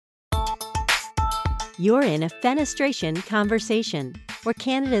You're in a fenestration conversation, where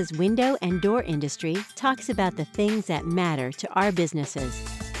Canada's window and door industry talks about the things that matter to our businesses.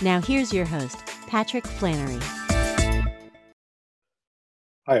 Now here's your host, Patrick Flannery.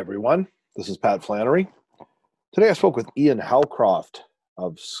 Hi everyone, this is Pat Flannery. Today I spoke with Ian Howcroft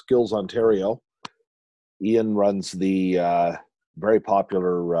of Skills Ontario. Ian runs the very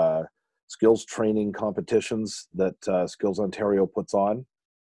popular skills training competitions that Skills Ontario puts on.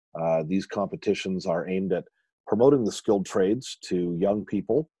 These competitions are aimed at promoting the skilled trades to young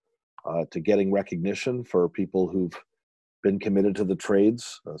people, to getting recognition for people who've been committed to the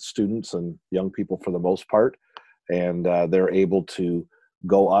trades, students and young people for the most part, and they're able to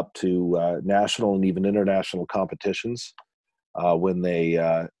go up to national and even international competitions when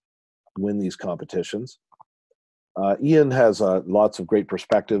they win these competitions. Ian has lots of great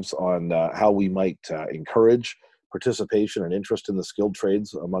perspectives on how we might encourage participation and interest in the skilled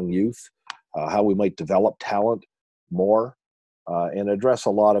trades among youth, how we might develop talent more, and address a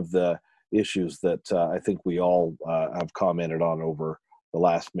lot of the issues that I think we all have commented on over the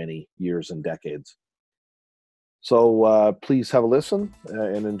last many years and decades. So please have a listen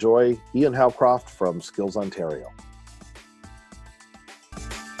and enjoy Ian Howcroft from Skills Ontario.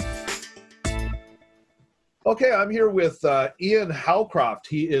 Okay, I'm here with Ian Howcroft.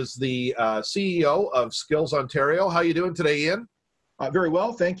 He is the CEO of Skills Ontario. How are you doing today, Ian? Very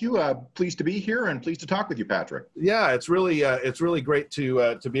well, thank you. Pleased to be here and pleased to talk with you, Patrick. Yeah, it's really great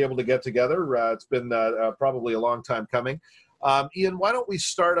to be able to get together. It's been probably a long time coming. Ian, why don't we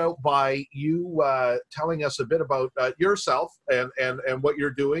start out by you telling us a bit about yourself and what you're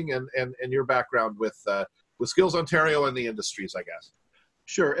doing and your background with Skills Ontario and the industries, I guess.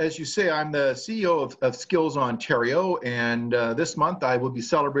 Sure. As you say, I'm the CEO of Skills Ontario, and this month I will be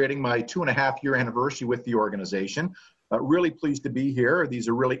celebrating my 2.5-year anniversary with the organization. Really pleased to be here. These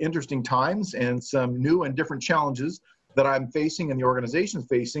are really interesting times and some new and different challenges that I'm facing and the organization's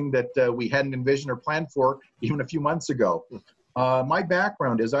facing that we hadn't envisioned or planned for even a few months ago. My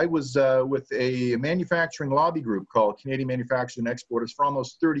background is I was with a manufacturing lobby group called Canadian Manufacturers and Exporters for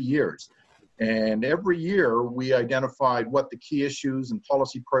almost 30 years. And every year we identified what the key issues and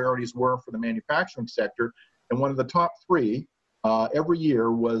policy priorities were for the manufacturing sector. And one of the top three every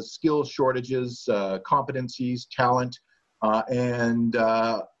year was skills shortages, competencies, talent. And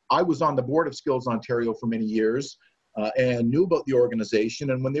I was on the board of Skills Ontario for many years and knew about the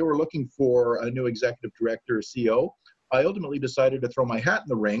organization. And when they were looking for a new executive director or CEO, I ultimately decided to throw my hat in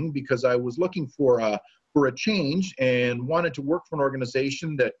the ring because I was looking for a change and wanted to work for an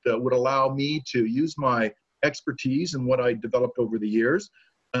organization that would allow me to use my expertise and what I developed over the years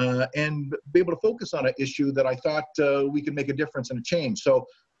and be able to focus on an issue that I thought we could make a difference and a change. So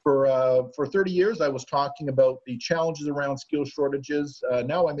for 30 years, I was talking about the challenges around skill shortages.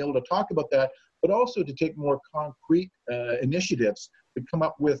 Now I'm able to talk about that, but also to take more concrete initiatives to come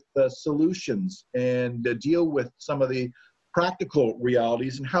up with solutions and deal with some of the practical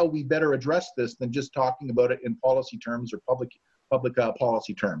realities and how we better address this than just talking about it in policy terms or public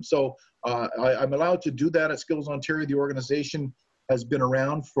policy terms. So I'm allowed to do that at Skills Ontario. The organization has been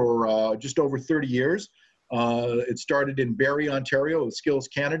around for just over 30 years. It started in Barrie, Ontario with Skills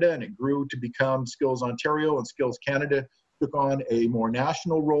Canada, and it grew to become Skills Ontario, and Skills Canada took on a more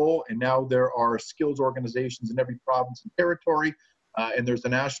national role, and now there are skills organizations in every province and territory, and there's a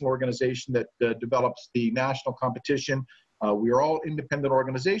national organization that develops the national competition. We are all independent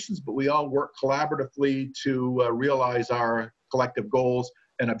organizations, but we all work collaboratively to realize our collective goals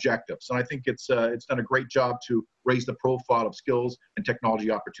and objectives. And I think it's done a great job to raise the profile of skills and technology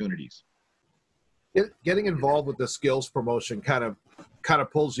opportunities. Getting involved with the skills promotion kind of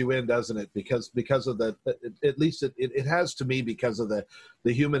pulls you in, doesn't it? Because of the, at least it has to me, because of the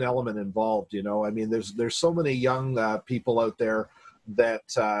human element involved. You know, I mean, there's so many young people out there that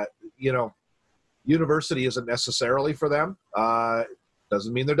university isn't necessarily for them.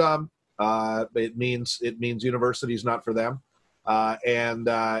 Doesn't mean they're dumb. It means university is not for them. And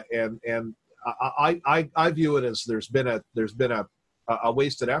I view it as there's been a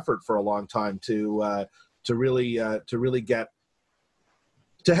wasted effort for a long time to really get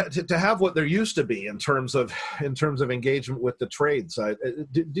to have what there used to be in terms of engagement with the trades.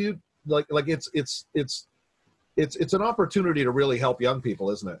 Do you like it's an opportunity to really help young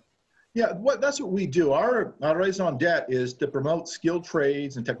people, isn't it? Yeah, that's what we do. Our raison d'etre is to promote skilled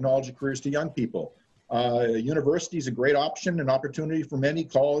trades and technology careers to young people. University is a great option and opportunity for many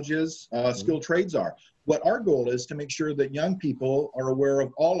colleges. Skilled trades are. What our goal is to make sure that young people are aware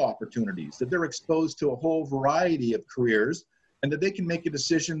of all opportunities, that they're exposed to a whole variety of careers, and that they can make a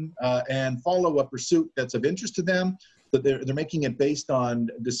decision and follow a pursuit that's of interest to them, that they're making it based on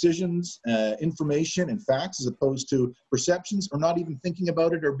decisions, information, and facts, as opposed to perceptions, or not even thinking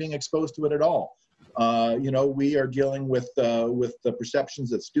about it or being exposed to it at all. We are dealing with the perceptions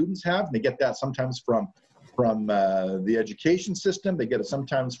that students have, and they get that sometimes from the education system. They get it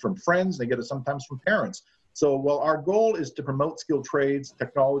sometimes from friends. They get it sometimes from parents. So while our goal is to promote skilled trades,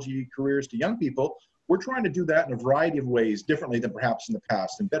 technology, careers to young people, we're trying to do that in a variety of ways, differently than perhaps in the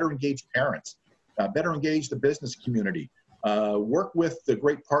past, and better engage parents, better engage the business community, work with the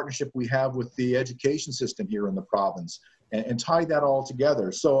great partnership we have with the education system here in the province, and tie that all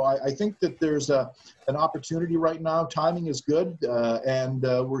together. So I think that there's an opportunity right now. Timing is good, and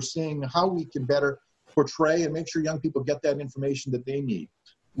we're seeing how we can better portray and make sure young people get that information that they need.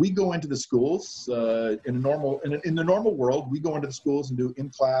 We go into the schools in the normal world. We go into the schools and do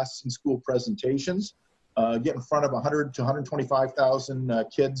in-class and school presentations, get in front of 100 to 125,000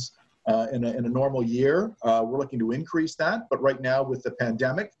 kids in a normal year. We're looking to increase that, but right now with the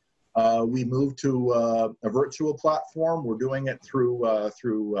pandemic, we moved to a virtual platform. We're doing it through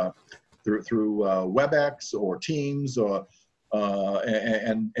WebEx or Teams or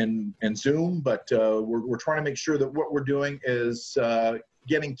and Zoom, but we're trying to make sure that what we're doing is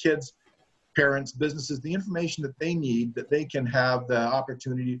getting kids, parents, businesses, the information that they need, that they can have the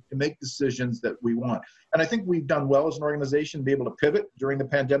opportunity to make decisions that we want. And I think we've done well as an organization to be able to pivot during the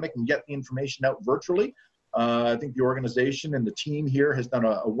pandemic and get the information out virtually. I think the organization and the team here has done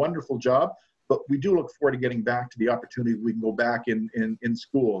a wonderful job, but we do look forward to getting back to the opportunity we can go back in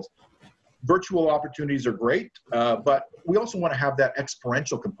schools. Virtual opportunities are great, but we also want to have that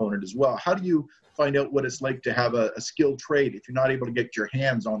experiential component as well. How do you find out what it's like to have a skilled trade if you're not able to get your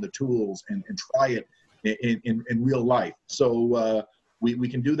hands on the tools and try it in real life? So we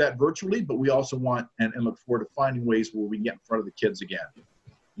can do that virtually, but we also want and look forward to finding ways where we can get in front of the kids again.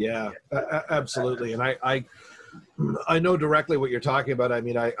 Yeah, absolutely. And I know directly what you're talking about. I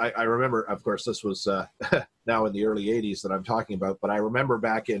mean, I remember, of course, this was now in the early 80s that I'm talking about, but I remember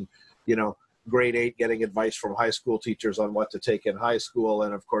back in, grade 8, getting advice from high school teachers on what to take in high school.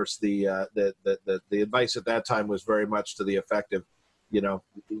 And of course, the advice at that time was very much to the effect of,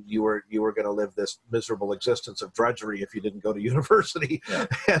 you were going to live this miserable existence of drudgery if you didn't go to university. Yeah.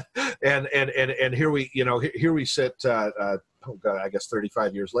 and here we sit, I guess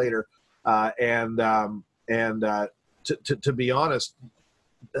 35 years later. To be honest,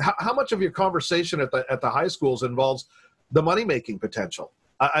 how much of your conversation at the high schools involves the money-making potential?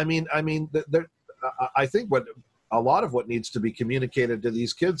 I think a lot of what needs to be communicated to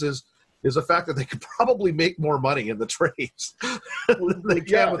these kids is the fact that they could probably make more money in the trades than they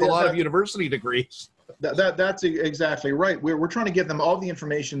can with a lot of university degrees. That's exactly right. We're trying to give them all the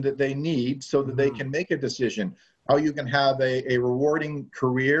information that they need so that they can make a decision. How you can have a rewarding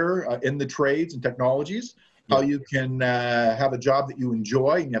career in the trades and technologies, how you can have a job that you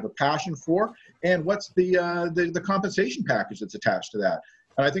enjoy and you have a passion for, and what's the compensation package that's attached to that.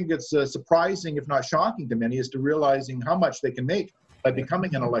 And I think it's surprising, if not shocking to many, is to realizing how much they can make by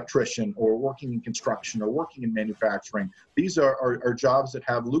becoming an electrician or working in construction or working in manufacturing. These are jobs that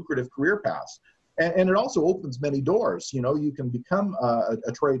have lucrative career paths. And it also opens many doors. You can become a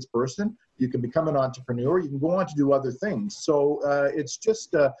tradesperson, you can become an entrepreneur, you can go on to do other things. So it's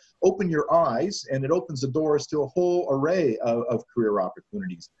just open your eyes, and it opens the doors to a whole array of career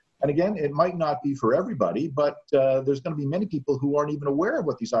opportunities. And again, it might not be for everybody, but there's going to be many people who aren't even aware of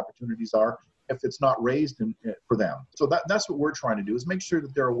what these opportunities are if it's not raised for them. So that's what we're trying to do, is make sure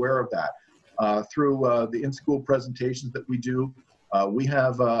that they're aware of that through the in-school presentations that we do. We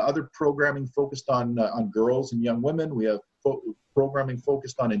have other programming focused on girls and young women. We have programming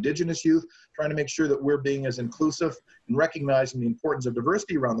focused on Indigenous youth, trying to make sure that we're being as inclusive and recognizing the importance of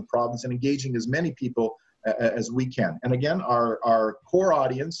diversity around the province and engaging as many people as we can. And again, our core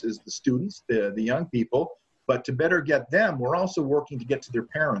audience is the students, the young people, but to better get them, we're also working to get to their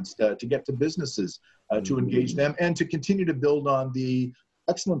parents, to get to businesses, to engage them, and to continue to build on the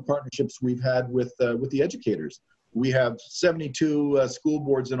excellent partnerships we've had with the educators. We have 72 school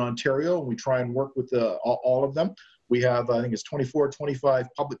boards in Ontario, and we try and work with all of them. We have, I think it's 24, 25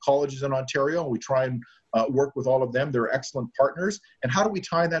 public colleges in Ontario, and we try and work with all of them. They're excellent partners. And how do we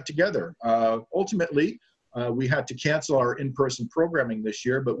tie that together? Ultimately, we had to cancel our in-person programming this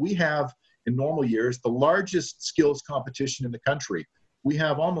year, but we have, in normal years, the largest skills competition in the country. We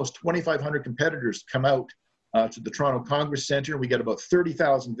have almost 2,500 competitors come out to the Toronto Congress Centre. We get about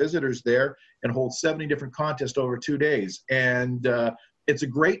 30,000 visitors there and hold 70 different contests over 2 days. And it's a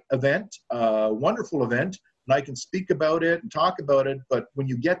great event, wonderful event, and I can speak about it and talk about it, but when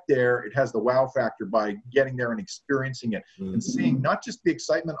you get there, it has the wow factor by getting there and experiencing it and seeing not just the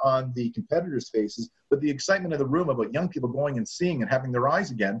excitement on the competitors' faces, but the excitement in the room about young people going and seeing and having their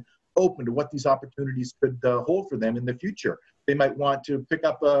eyes again open to what these opportunities could hold for them in the future. They might want to pick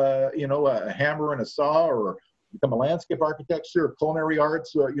up a hammer and a saw, or become a landscape architecture, or culinary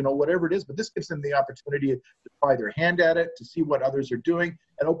arts, or whatever it is. But this gives them the opportunity to try their hand at it, to see what others are doing,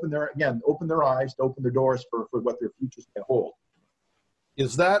 and open their eyes, to open their doors for what their futures can hold.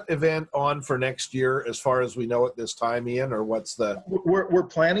 Is that event on for next year, as far as we know at this time, Ian, or what's the? We're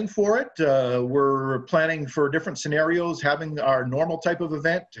planning for it. We're planning for different scenarios, having our normal type of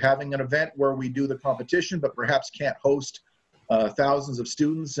event, having an event where we do the competition, but perhaps can't host thousands of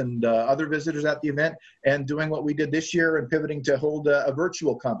students and other visitors at the event, and doing what we did this year and pivoting to hold a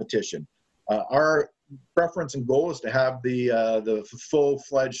virtual competition. Our preference and goal is to have the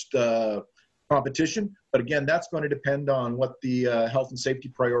full-fledged competition, but again, that's going to depend on what the health and safety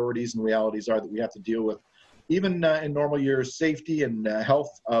priorities and realities are that we have to deal with. Even in normal years, safety and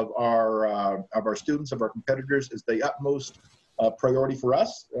health of our students, of our competitors, is the utmost priority for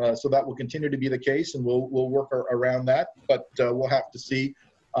us. So that will continue to be the case, and we'll work around that. But we'll have to see.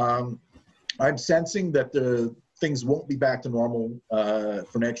 I'm sensing that things won't be back to normal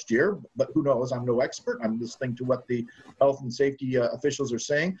for next year, but who knows? I'm no expert. I'm listening to what the health and safety officials are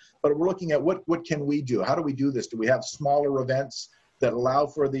saying. But we're looking at what can we do? How do we do this? Do we have smaller events that allow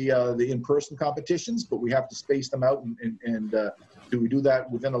for the in-person competitions, but we have to space them out? And do we do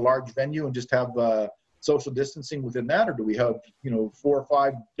that within a large venue and just have social distancing within that, or do we have 4 or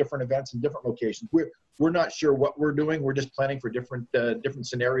 5 different events in different locations? We're not sure what we're doing. We're just planning for different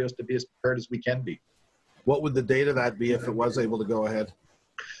scenarios to be as prepared as we can be. What would the date of that be if it was able to go ahead?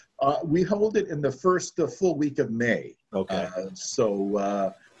 We hold it in the first full week of May. Okay.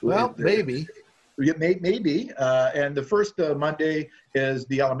 Maybe. Maybe. And the first Monday is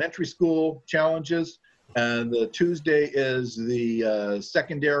the elementary school challenges, and the Tuesday is the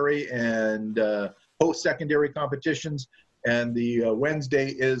secondary and post-secondary competitions, and the Wednesday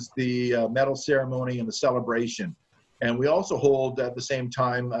is the medal ceremony and the celebration. And we also hold at the same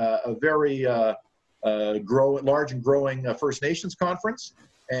time a very large and growing First Nations conference,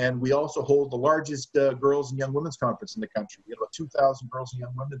 and we also hold the largest girls and young women's conference in the country. We have about 2,000 girls and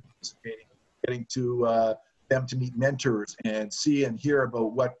young women participating, getting to them to meet mentors and see and hear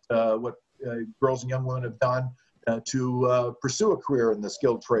about what girls and young women have done to pursue a career in the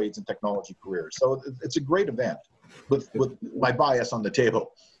skilled trades and technology careers. So it's a great event with my bias on the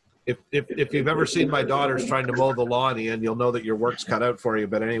table. If you've ever seen my daughters trying to mow the lawn, Ian, you'll know that your work's cut out for you.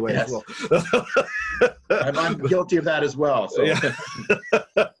 But anyway, yes. Well. I'm guilty of that as well. So. Yeah.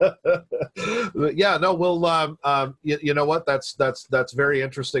 Yeah. No. We'll. You know what? That's very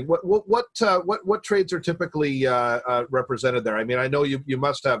interesting. What trades are typically represented there? I mean, I know you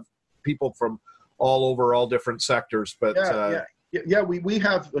must have people from all over all different sectors, but. Yeah, we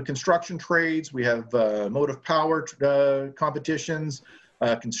have construction trades. We have motive power competitions.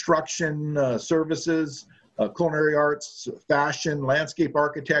 Construction services, culinary arts, fashion, landscape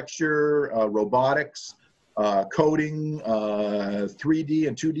architecture, robotics, coding, 3D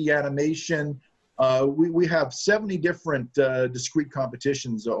and 2D animation. We have 70 different discrete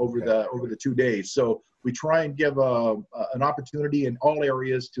competitions over the 2 days. So we try and give an opportunity in all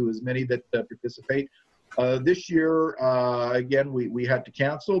areas to as many that participate. This year, again, we had to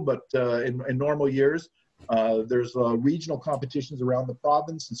cancel, but in normal years, there's regional competitions around the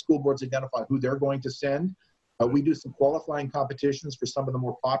province, and school boards identify who they're going to send. We do some qualifying competitions for some of the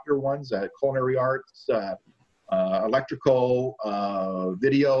more popular ones, culinary arts, electrical,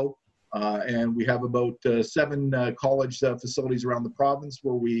 video, and we have about 7 college facilities around the province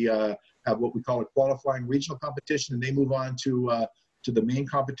where we have what we call a qualifying regional competition, and they move on to the main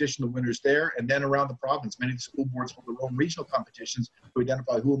competition, the winners there, and then around the province, many of the school boards hold their own regional competitions to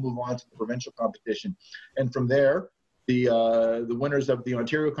identify who will move on to the provincial competition. And from there, the winners of the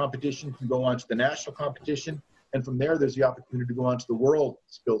Ontario competition can go on to the national competition, and from there, there's the opportunity to go on to the World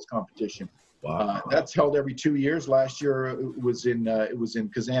Skills competition. Wow. That's held every 2 years. Last year, it was in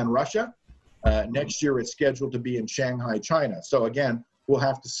Kazan, Russia. Next year, it's scheduled to be in Shanghai, China. So again, we'll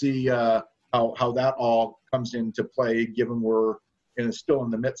have to see how that all comes into play, given we're still in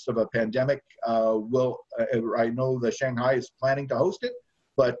the midst of a pandemic. I know that Shanghai is planning to host it,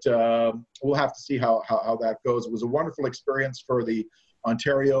 but we'll have to see how that goes. It was a wonderful experience for the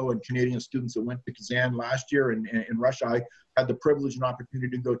Ontario and Canadian students that went to Kazan last year in Russia. I had the privilege and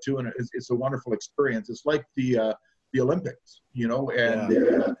opportunity to go to, and it's a wonderful experience. It's like the Olympics,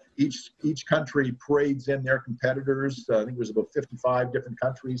 and each country parades in their competitors. I think there's about 55 different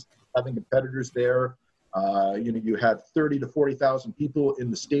countries having competitors there. You had 30 to 40,000 people in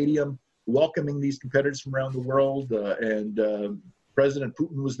the stadium welcoming these competitors from around the world, and President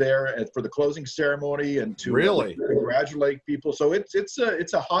Putin was there for the closing ceremony and to really congratulate people. So it's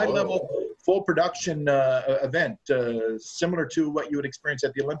a high level, full production event, similar to what you would experience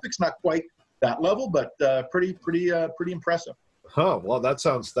at the Olympics. Not quite that level, but pretty impressive. Huh. Well, that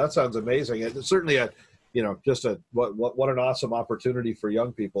sounds amazing. It's certainly what an awesome opportunity for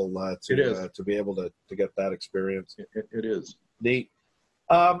young people to be able to get that experience. It is neat.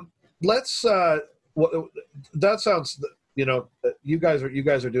 Let's. That sounds. You guys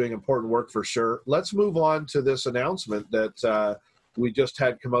are doing important work for sure. Let's move on to this announcement that we just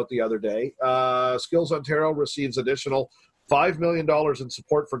had come out the other day. Skills Ontario receives additional $5 million in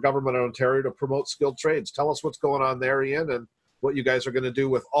support for Government of Ontario to promote skilled trades. Tell us what's going on there, Ian, and what you guys are going to do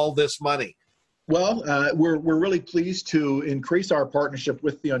with all this money. Well, we're really pleased to increase our partnership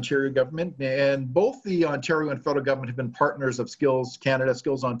with the Ontario government, and both the Ontario and federal government have been partners of Skills Canada,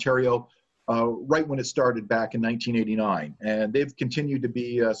 Skills Ontario, right when it started back in 1989, and they've continued to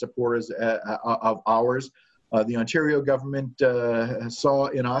be supporters of ours. The Ontario government saw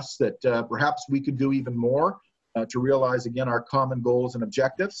in us that perhaps we could do even more to realize, again, our common goals and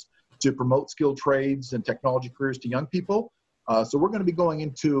objectives to promote skilled trades and technology careers to young people. So we're going to be going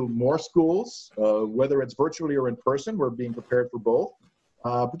into more schools, whether it's virtually or in person. We're being prepared for both,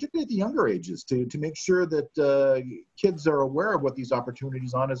 particularly at the younger ages, to make sure that kids are aware of what these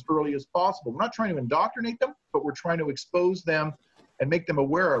opportunities are as early as possible. We're not trying to indoctrinate them, but we're trying to expose them and make them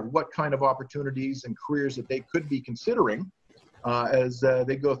aware of what kind of opportunities and careers that they could be considering as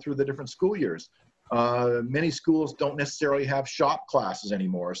they go through the different school years. Many schools don't necessarily have shop classes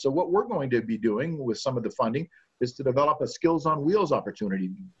anymore. So what we're going to be doing with some of the funding is to develop a Skills on Wheels opportunity,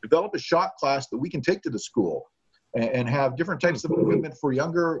 develop a shop class that we can take to the school and have different types of equipment for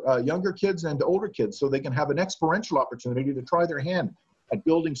younger kids and older kids, so they can have an experiential opportunity to try their hand at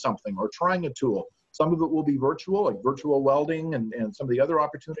building something or trying a tool. Some of it will be virtual, like virtual welding and some of the other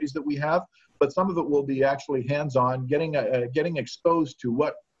opportunities that we have, but some of it will be actually hands-on, getting exposed to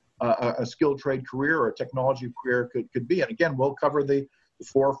what a skilled trade career or a technology career could be. And again, we'll cover the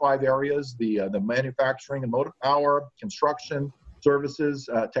 4 or 5 areas, the manufacturing and motive power, construction, services,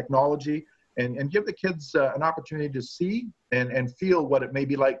 technology, and give the kids an opportunity to see and feel what it may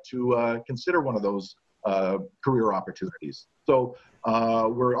be like to consider one of those career opportunities. So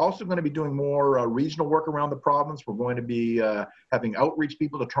we're also going to be doing more regional work around the province. We're going to be having outreach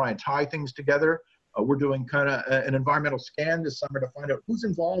people to try and tie things together. We're doing kind of an environmental scan this summer to find out who's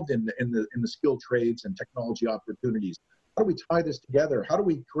involved in the skilled trades and technology opportunities. How do we tie this together? How do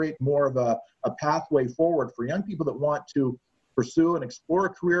we create more of a pathway forward for young people that want to pursue and explore a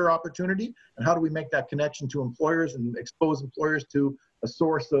career opportunity? And how do we make that connection to employers and expose employers to a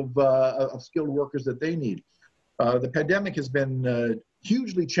source of skilled workers that they need? The pandemic has been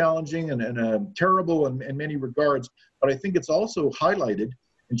hugely challenging and terrible in many regards, but I think it's also highlighted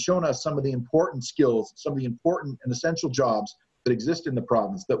and shown us some of the important skills, some of the important and essential jobs that exist in the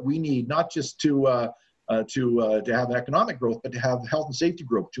province that we need, not just to have economic growth, but to have health and safety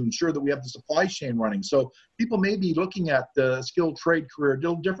growth, to ensure that we have the supply chain running. So people may be looking at the skilled trade career a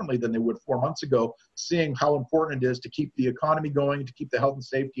little differently than they would 4 months ago, seeing how important it is to keep the economy going, to keep the health and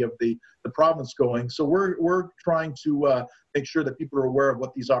safety of the province going. So we're trying to make sure that people are aware of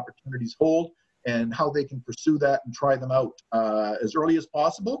what these opportunities hold and how they can pursue that and try them out as early as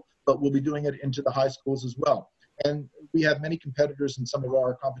possible, but we'll be doing it into the high schools as well. And we have many competitors in some of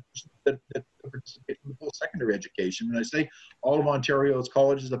our competitions that participate in the post-secondary education. And I say all of Ontario's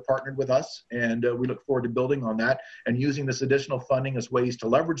colleges have partnered with us, and we look forward to building on that and using this additional funding as ways to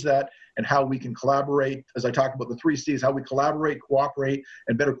leverage that and how we can collaborate, as I talk about the 3 C's, how we collaborate, cooperate,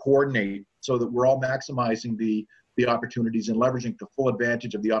 and better coordinate so that we're all maximizing the opportunities and leveraging the full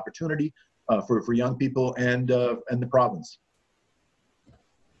advantage of the opportunity for young people and the province.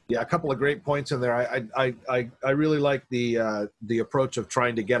 Yeah, a couple of great points in there. I really like the approach of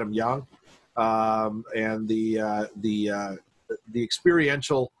trying to get them young, and the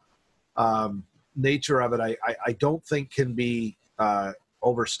experiential nature of it. I don't think can be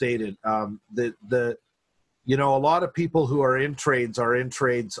overstated. A lot of people who are in trades,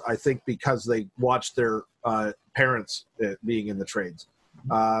 I think, because they watched their parents being in the trades,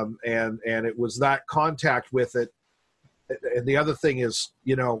 and it was that contact with it. And the other thing is,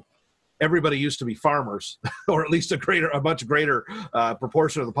 everybody used to be farmers, or at least a much greater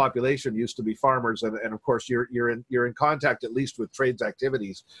proportion of the population used to be farmers. And of course, you're in contact at least with trades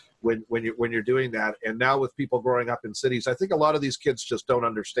activities when you're doing that. And now with people growing up in cities, I think a lot of these kids just don't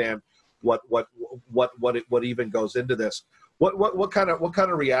understand what even goes into this. What kind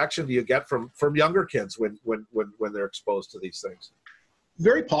of reaction do you get from younger kids when they're exposed to these things?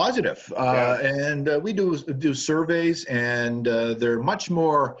 Very positive. And we do surveys, and they're much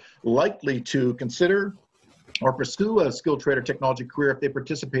more likely to consider or pursue a skilled trade or technology career if they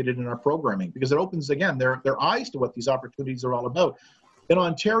participated in our programming, because it opens, again, their eyes to what these opportunities are all about. In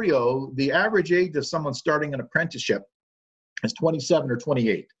Ontario, the average age of someone starting an apprenticeship is 27 or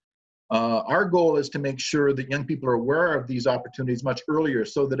 28. Our goal is to make sure that young people are aware of these opportunities much earlier,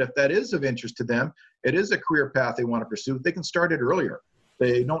 so that if that is of interest to them, it is a career path they want to pursue, they can start it earlier.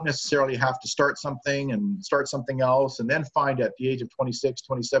 They don't necessarily have to start something and start something else and then find at the age of 26,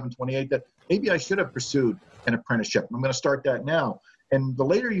 27, 28 that maybe I should have pursued an apprenticeship. I'm going to start that now. And the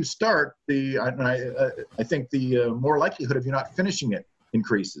later you start, I think the more likelihood of you not finishing it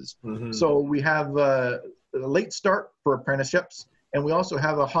increases. Mm-hmm. So we have a late start for apprenticeships, and we also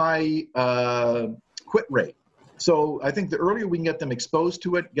have a high quit rate. So I think the earlier we can get them exposed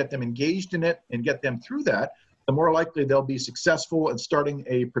to it, get them engaged in it, and get them through that, the more likely they'll be successful in starting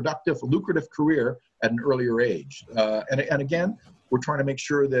a productive, lucrative career at an earlier age. And again, we're trying to make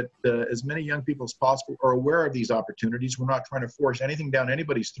sure that as many young people as possible are aware of these opportunities. We're not trying to force anything down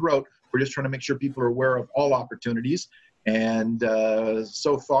anybody's throat. We're just trying to make sure people are aware of all opportunities. And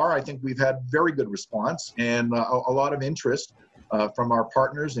so far, I think we've had very good response and a lot of interest from our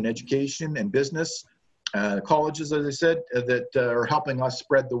partners in education and business, colleges, as I said, that are helping us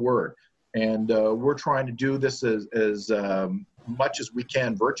spread the word. And we're trying to do this as much as we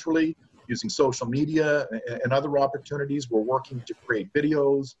can virtually, using social media and other opportunities. We're working to create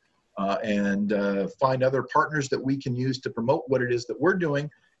videos and find other partners that we can use to promote what it is that we're doing,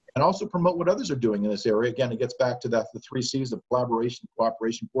 and also promote what others are doing in this area. Again, it gets back to the 3 C's of collaboration,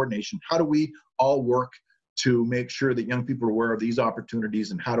 cooperation, coordination. How do we all work to make sure that young people are aware of these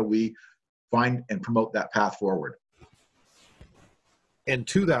opportunities, and how do we find and promote that path forward? And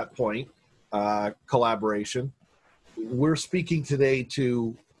to that point, collaboration, we're speaking today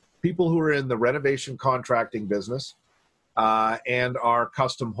to people who are in the renovation contracting business and are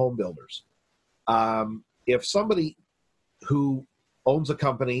custom home builders. If somebody who owns a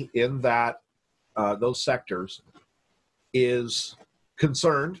company in that those sectors is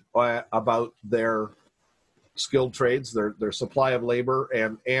concerned about their skilled trades, their supply of labor,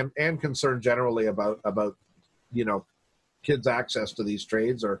 and concerned generally about kids' access to these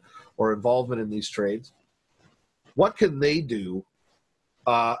trades or involvement in these trades, what can they do,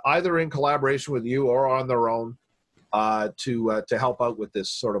 either in collaboration with you or on their own, to help out with this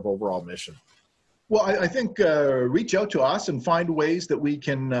sort of overall mission? Well, I think reach out to us and find ways that we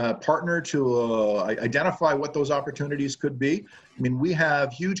can partner to identify what those opportunities could be. I mean, we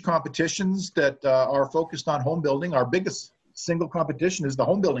have huge competitions that are focused on home building. Our biggest single competition is the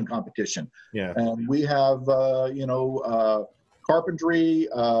home building competition. Yeah. And we have, carpentry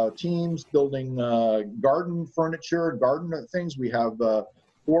teams building garden furniture, garden things. We have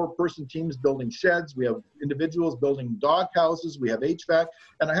 4-person teams building sheds. We have individuals building dog houses. We have HVAC.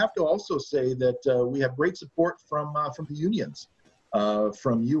 And I have to also say that we have great support from the unions,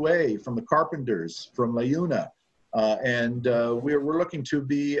 from UA, from the carpenters, from LIUNA. And we're looking to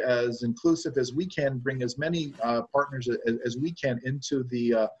be as inclusive as we can, bring as many partners as we can into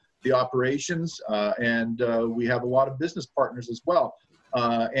the operations. And we have a lot of business partners as well.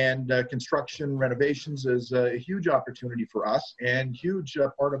 And construction renovations is a huge opportunity for us and huge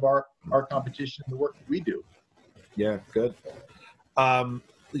part of our competition and the work that we do. Yeah, good. I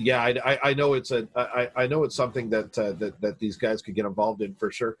know it's I know it's something that these guys could get involved in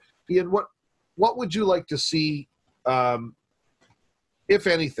for sure. Ian, what would you like to see, if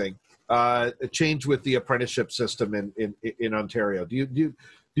anything, a change with the apprenticeship system in Ontario? Do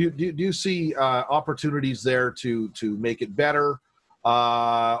you see opportunities there to make it better?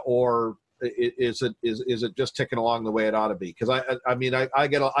 Or is it just ticking along the way it ought to be? Because I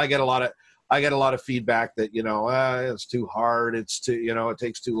get a lot of feedback that it's too hard, it's too it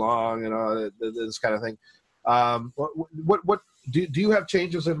takes too long, this kind of thing. What do you have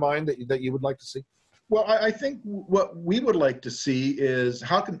changes in mind that you would like to see? Well, I think what we would like to see is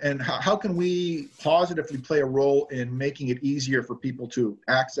how can we positively play a role in making it easier for people to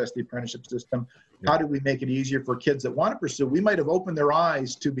access the apprenticeship system? How do we make it easier for kids that want to pursue? We might have opened their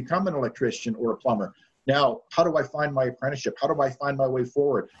eyes to become an electrician or a plumber. Now, how do I find my apprenticeship? How do I find my way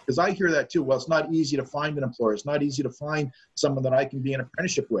forward? Because I hear that too. Well, it's not easy to find an employer. It's not easy to find someone that I can be an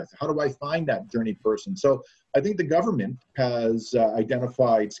apprenticeship with. How do I find that journeyed person? So I think the government has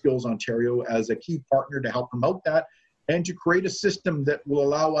identified Skills Ontario as a key partner to help promote that and to create a system that will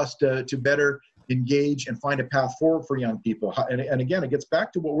allow us to better engage and find a path forward for young people. And again, it gets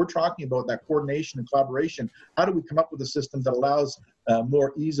back to what we're talking about, that coordination and collaboration. How do we come up with a system that allows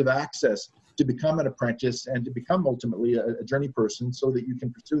more ease of access to become an apprentice and to become ultimately a journey person so that you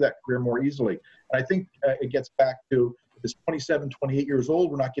can pursue that career more easily? And I think it gets back to this 27, 28 years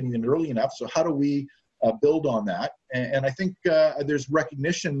old, we're not getting in early enough. So how do we build on that? And I think there's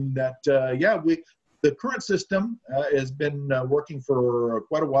recognition that, the current system has been working for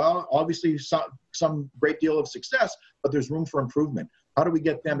quite a while. Obviously, some great deal of success, but there's room for improvement. How do we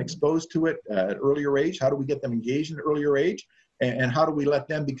get them exposed to it at earlier age? How do we get them engaged at an earlier age? And how do we let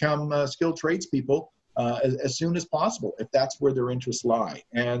them become skilled tradespeople as soon as possible, if that's where their interests lie?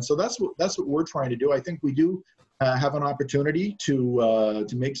 And so that's what we're trying to do. I think we do have an opportunity to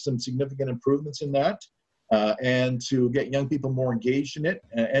make some significant improvements in that. And to get young people more engaged in it,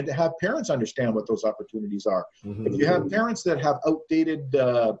 and to have parents understand what those opportunities are. Mm-hmm. If you have parents that have outdated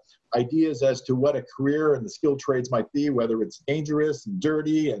ideas as to what a career in the skilled trades might be, whether it's dangerous and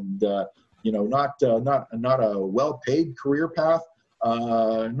dirty and not a well-paid career path,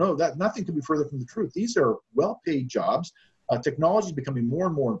 nothing could be further from the truth. These are well-paid jobs. Technology is becoming more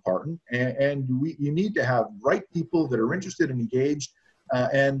and more important, and you need to have right people that are interested and engaged.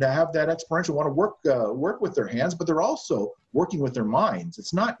 And have that experiential, want to work with their hands, but they're also working with their minds.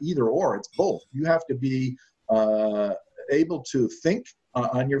 It's not either or, it's both. You have to be able to think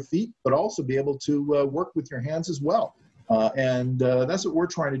on your feet, but also be able to work with your hands as well. And that's what we're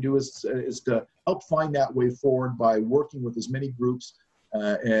trying to do is to help find that way forward by working with as many groups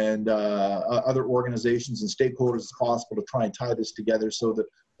and other organizations and stakeholders as possible to try and tie this together so that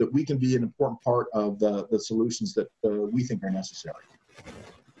we can be an important part of the solutions that we think are necessary.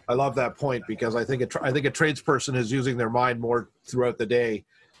 I love that point because I think a tradesperson is using their mind more throughout the day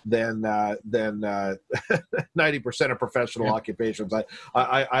than 90% of professional occupations.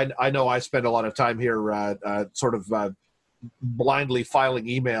 I know I spend a lot of time here blindly filing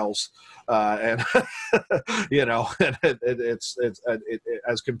emails and and it's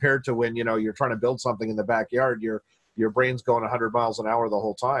as compared to when you're trying to build something in the backyard, your brain's going 100 miles an hour the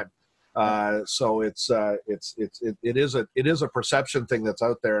whole time. So it is a perception thing that's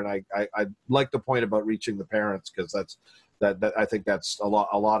out there, and I like the point about reaching the parents because that I think that's a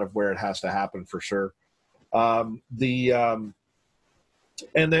lot of where it has to happen for sure. The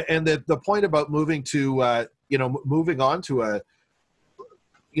point about moving to moving on to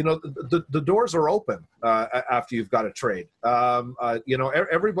the doors are open after you've got a trade.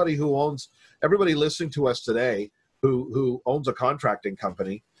 Everybody listening to us today who owns a contracting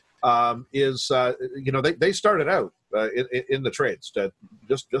company. They started out in the trades,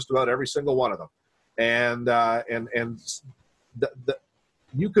 just about every single one of them, and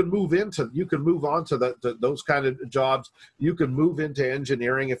you can move on to those kind of jobs. You can move into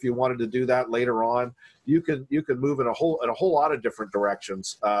engineering if you wanted to do that later on. You can move in a whole lot of different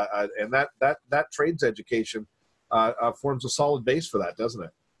directions, and that trades education forms a solid base for that, doesn't it?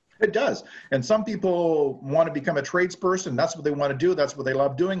 It does. And some people want to become a tradesperson. That's what they want to do. That's what they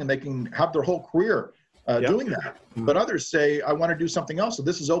love doing. And they can have their whole career doing that. Mm-hmm. But others say, I want to do something else. So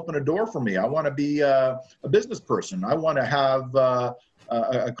this has opened a door for me. I want to be a business person. I want to have a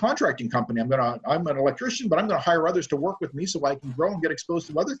contracting company. I'm an electrician, but I'm going to hire others to work with me so I can grow and get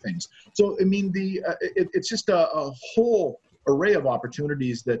exposed to other things. So, I mean, it's just a whole array of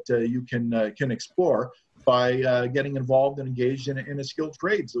opportunities that you can explore by getting involved and engaged in a skilled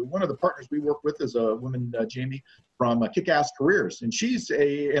trade. So one of the partners we work with is a woman, Jamie, from Kick-Ass Careers. And she's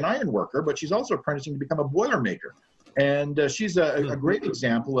an iron worker, but she's also apprenticing to become a boilermaker. And she's a great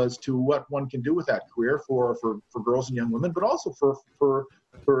example as to what one can do with that career for girls and young women, but also for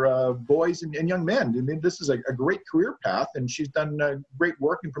boys and young men. I mean, this is a great career path, and she's done great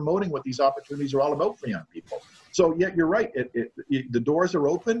work in promoting what these opportunities are all about for young people. So, yeah, you're right. The doors are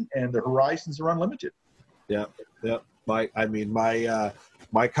open and the horizons are unlimited. Yeah. My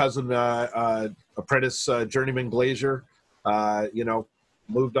cousin, apprentice journeyman glazier,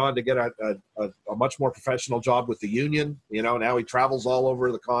 moved on to get a much more professional job with the union. Now he travels all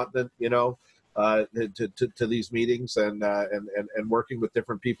over the continent. To these meetings and working with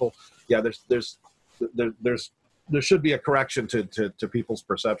different people. Yeah, there should be a correction to people's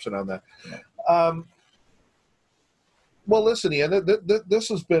perception on that. Well, listen, Ian, this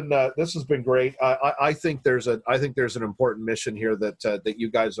has been great. I think there's an important mission here that you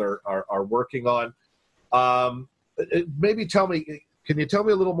guys are working on. Maybe can you tell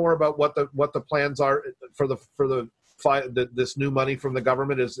me a little more about what the plans are for this new money from the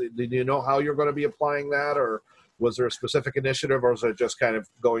government? Do you know how you're going to be applying that, or Was there a specific initiative, or was it just kind of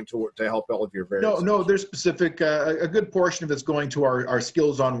going to help all of your various? No, there's specific, a good portion of it's going to our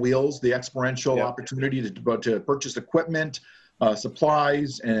Skills on Wheels, the experiential opportunity to purchase equipment,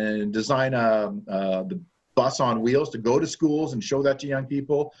 supplies, and design the bus on wheels to go to schools and show that to young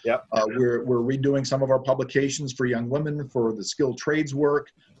people. We're redoing some of our publications for young women, for the skilled trades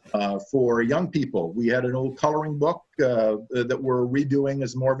work, for young people. We had an old coloring book that we're redoing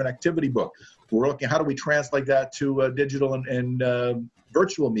as more of an activity book. We're looking at how do we translate that to digital and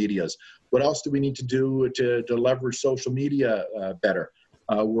virtual medias. What else do we need to do to leverage social media better?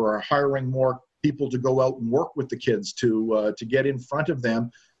 We're hiring more people to go out and work with the kids to get in front of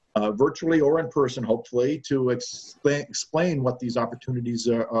them, virtually or in person, hopefully, to explain what these opportunities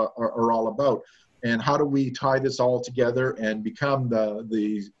are all about. And how do we tie this all together and become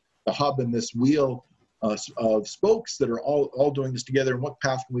the hub in this wheel of spokes that are all doing this together, and what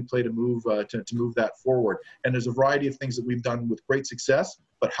path can we play to move that forward? And there's a variety of things that we've done with great success,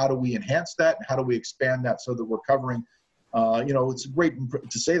 but how do we enhance that, and how do we expand that so that we're covering, it's great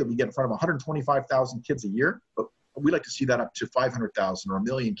to say that we get in front of 125,000 kids a year, but we like to see that up to 500,000 or 1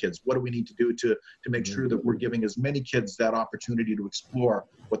 million kids. What do we need to do to make sure that we're giving as many kids that opportunity to explore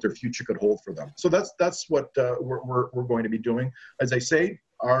what their future could hold for them? So that's what we're going to be doing. As I say,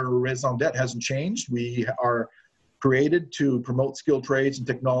 our raison d'etre hasn't changed. We are created to promote skilled trades and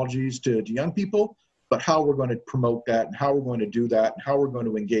technologies to young people, but how we're going to promote that and how we're going to do that and how we're going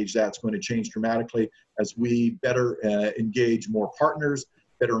to engage that is going to change dramatically as we better engage more partners,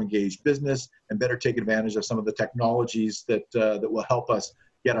 better engage business, and better take advantage of some of the technologies that will help us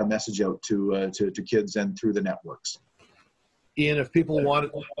get our message out to kids and through the networks. Ian, if people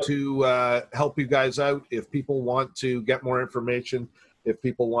want to help you guys out, if people want to get more information, if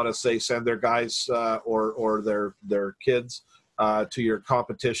people want to send their guys or their kids to your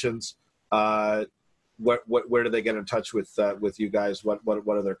competitions, where do they get in touch with you guys? What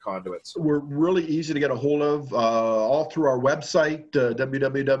are their conduits? We're really easy to get a hold of, all through our website,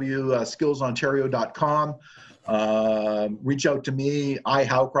 www.skillsontario.com. Reach out to me,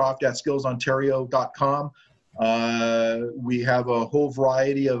 ihowcroft@skillsontario.com. We have a whole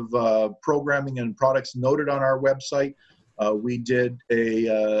variety of programming and products noted on our website. We did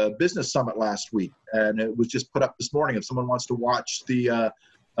a business summit last week, and it was just put up this morning. If someone wants to watch the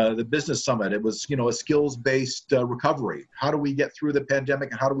business summit, it was a skills-based recovery. How do we get through the pandemic,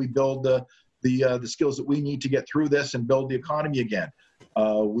 and how do we build the skills that we need to get through this and build the economy again?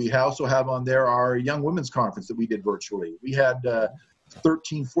 We also have on there our Young Women's Conference that we did virtually. We had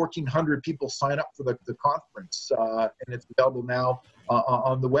 1,400 people sign up for the conference, and it's available now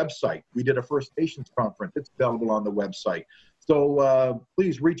on the website. We did a First Nations conference. It's available on the website. So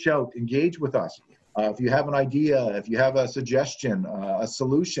please reach out, engage with us. If you have an idea, if you have a suggestion, a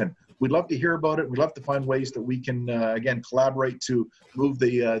solution, we'd love to hear about it. We'd love to find ways that we can, again, collaborate to move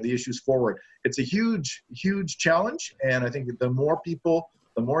the issues forward. It's a huge, huge challenge, and I think that the more people,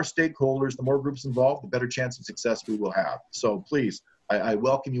 the more stakeholders, the more groups involved, the better chance of success we will have. So please, I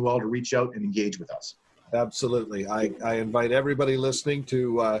welcome you all to reach out and engage with us. Absolutely. I invite everybody listening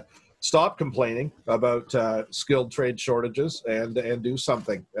to stop complaining about skilled trade shortages and do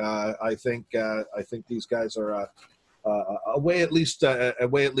something. I think these guys are a way at least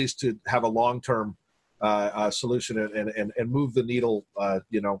to have a long-term solution and move the needle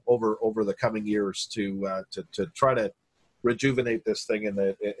over the coming years to try to rejuvenate this thing in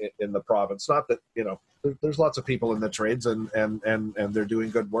the province. Not that there's lots of people in the trades and they're doing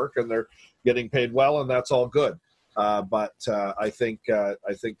good work and they're getting paid well, and that's all good. But I think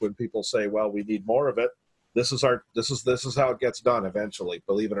when people say, well, we need more of it, this is how it gets done eventually,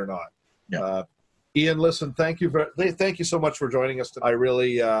 believe it or not. Yeah. Ian, listen, thank you so much for joining us today.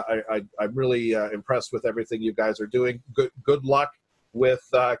 I'm really impressed with everything you guys are doing. Good luck with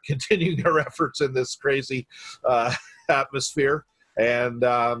continuing your efforts in this crazy atmosphere, and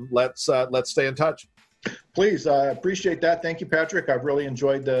let's stay in touch. Please, I appreciate that. Thank you, Patrick. I've really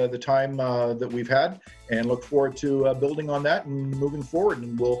enjoyed the time that we've had, and look forward to building on that and moving forward,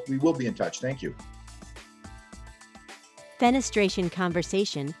 and we will be in touch. Thank you. Fenestration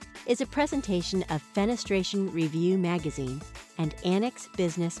Conversation is a presentation of Fenestration Review Magazine and Annex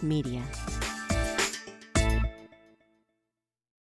Business Media.